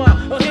 respect my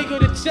a nigga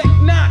to tech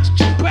notch.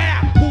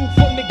 Bow. Move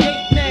from the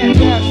gate now.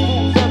 Cash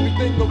moves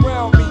everything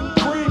around me.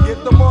 Green,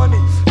 get the money.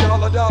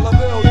 Dollar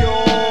bill,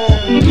 yo.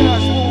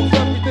 Cash moves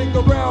everything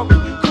around me.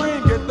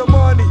 Green, get the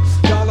money.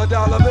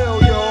 Dollar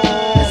bill, yo.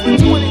 It's been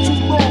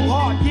 22 long,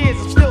 hard years.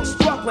 I'm still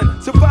struggling.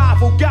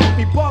 Survival got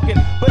me bugging,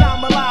 but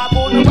I'm alive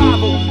on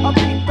arrival. I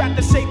beat back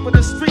the shape of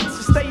the streets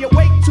and stay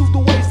awake to the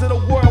ways of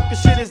the world,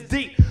 cause shit is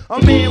deep. A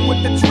man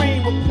with a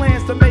dream with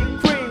plans to make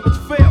cream was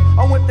fail.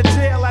 I went to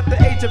jail at the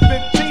age of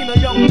 15, a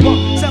young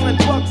buck selling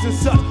drugs and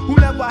such, who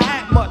never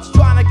had much,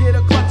 trying to get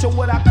a clutch of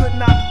what I could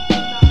not.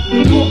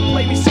 The court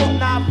played me short,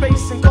 now I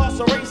face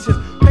incarceration.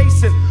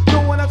 Pacing,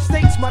 going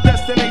upstate's my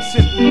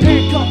destination.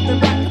 Handcuffed in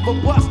back of a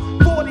bus,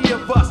 40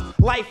 of us.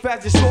 Life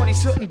as a shorty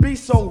shouldn't be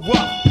so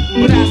rough.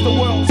 But as the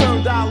world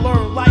turned, I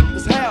learned life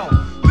was hell.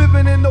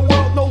 Living in the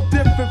world no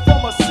different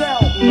from a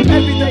cell.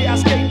 Every day I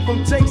escape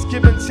from Jake's,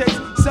 giving chase,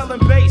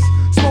 selling bass,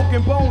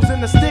 smoking bones in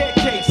the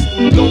staircase.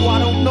 Though I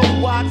don't know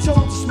why I chose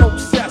to smoke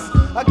cess.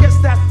 I guess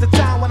that's the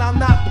time when I'm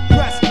not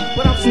depressed,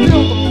 but I'm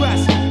still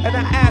depressed. And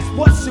I ask,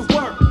 what's it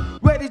worth?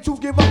 Ready to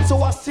give up,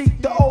 so I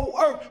seek the old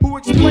earth, who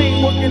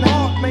explain working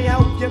hard may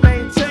help you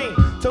maintain,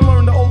 to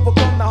learn to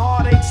overcome the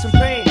heartaches and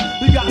pain.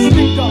 You got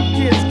stick up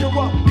kids,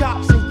 corrupt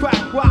cops, and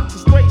crack rocks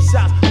and stray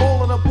shots,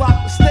 all on the block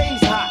that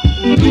stays hot.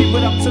 Leave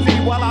it up to me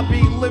while I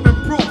be living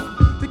proof,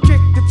 to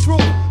kick the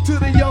truth to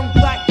the young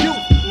black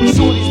youth. The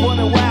shorties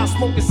running wild,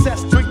 smoking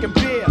cess, drinking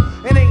beer,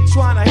 and ain't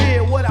trying to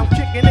hear what I'm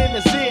kicking in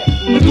his ear.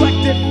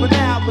 Neglected for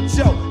now, but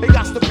yo, it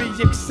got to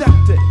be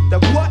accepted.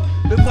 That what?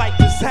 The life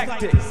is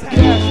hectic.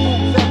 Cash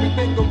moves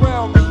everything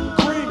around me.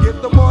 Green,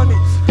 get the money.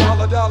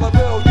 Dollar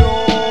bill,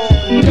 yo.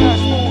 Cash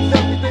moves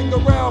everything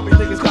around me.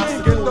 Green,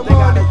 get the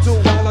money.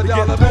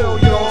 Dollar bill,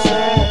 yo.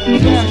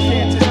 Cash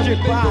can't just get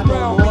by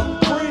around me.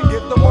 Green,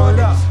 get the money.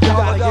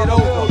 Dollar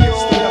bill, yo.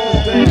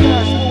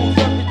 Cash moves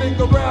everything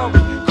around me.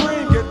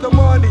 Green, get the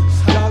money.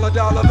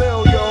 Dollar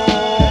bill, yo.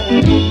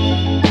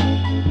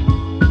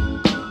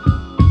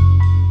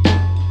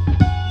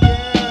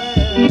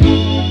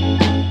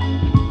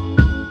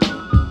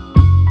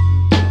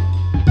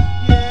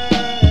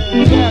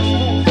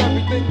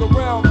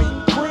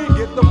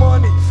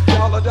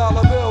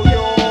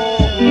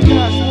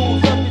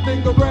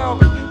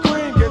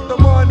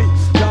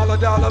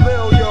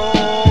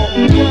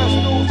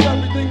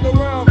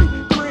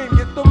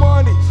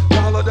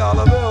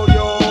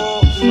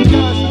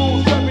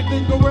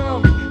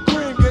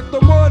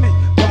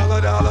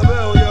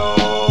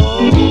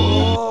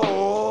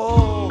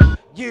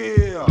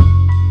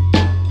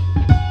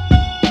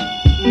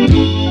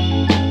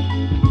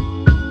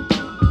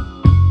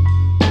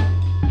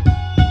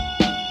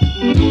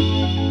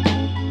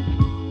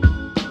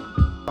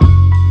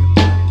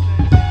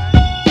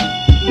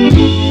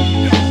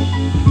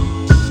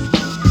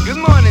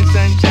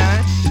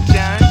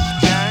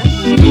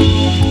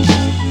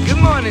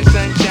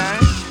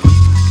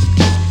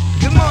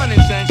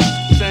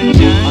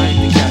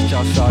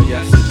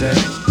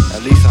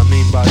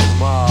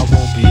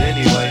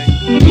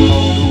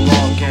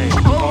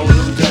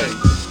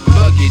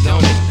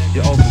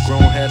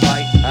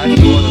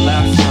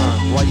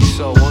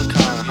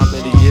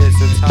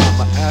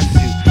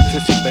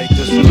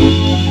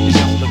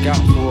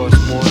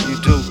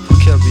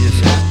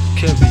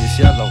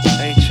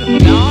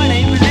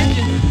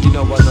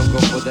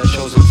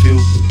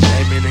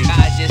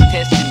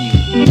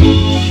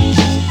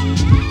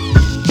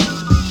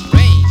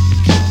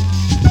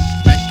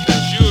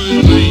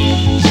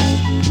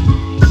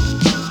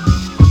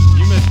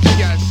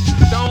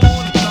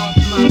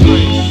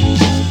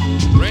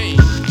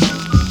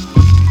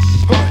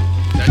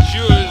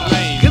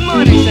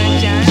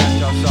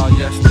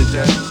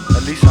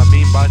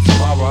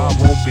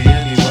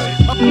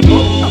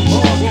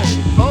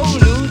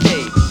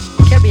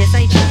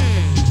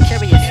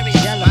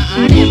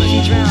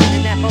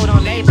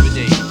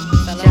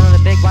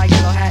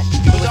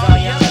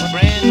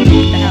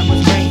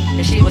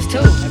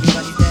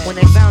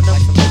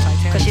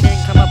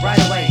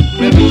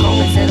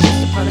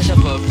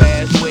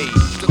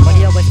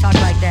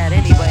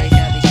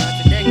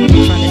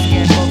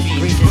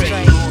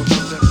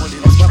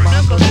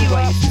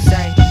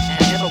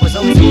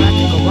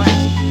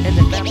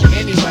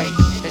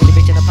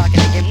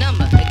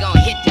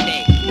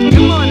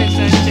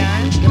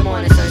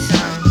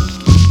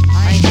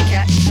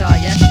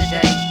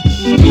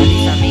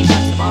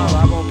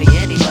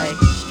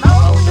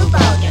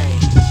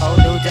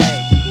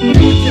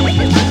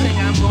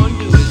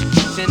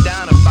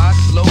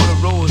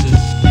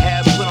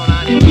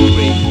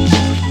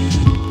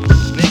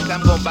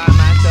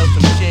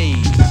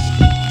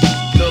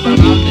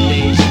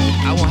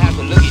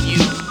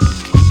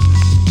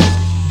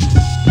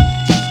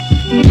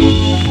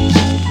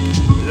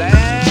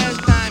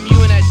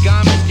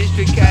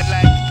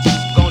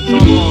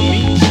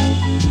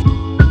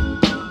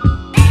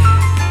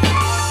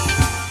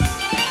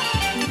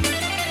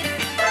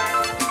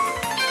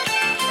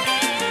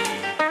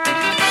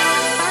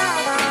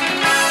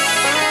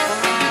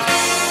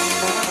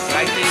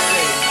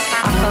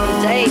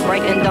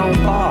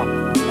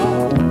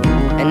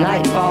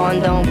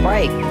 falling don't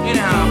break.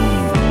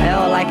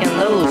 Hell, like and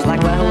lose,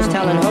 like what who's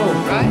telling who.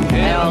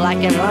 Hell, like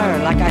and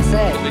learn, like I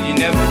said. But you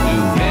never do.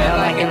 Hell,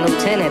 like and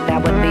lieutenant,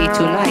 that would be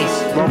too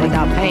nice. Roll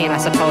without pain, I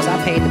suppose I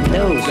paid the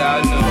dues.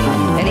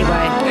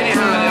 Anyway.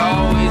 Anyhow, they're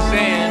always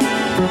saying.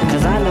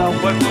 Cause I know.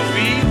 What will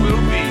be,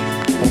 will be.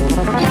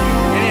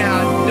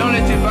 Anyhow, don't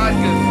let your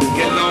vodka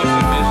get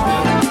lonesome,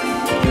 mister.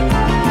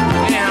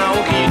 Anyhow,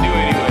 what can you do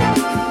anyway?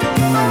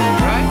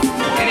 Right?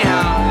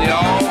 Anyhow, they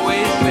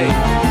always say,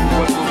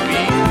 what will be,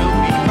 will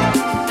be.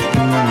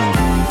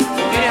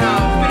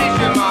 Anyhow, finish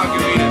your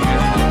margarita,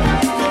 mister.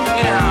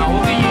 Anyhow,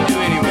 what can you do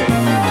anyway?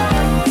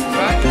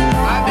 Right?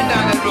 I've been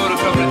down that road a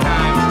couple of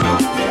times, too.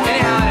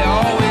 Anyhow, they're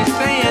always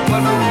saying,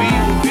 what will be,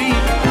 will be.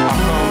 How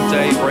come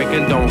day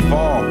breaking don't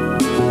fall?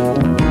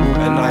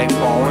 And night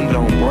falling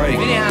don't break.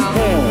 Anyhow,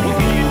 what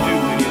can you do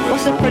anyway?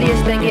 What's the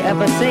prettiest thing you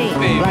ever seen?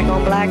 Black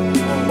on black,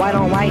 white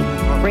on white,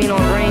 green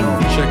on green.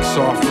 Chick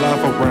soft laugh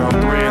around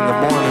 3 in the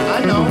morning.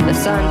 I know. The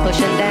sun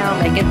pushing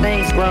down, making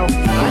things grow.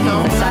 I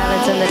know. The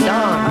silence in the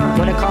dawn,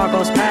 when a car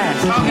goes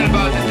past. Talking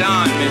about the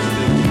dawn,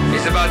 mister.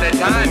 It's about that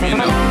time, you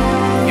know.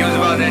 It was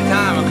about that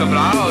time a couple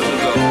of hours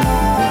ago.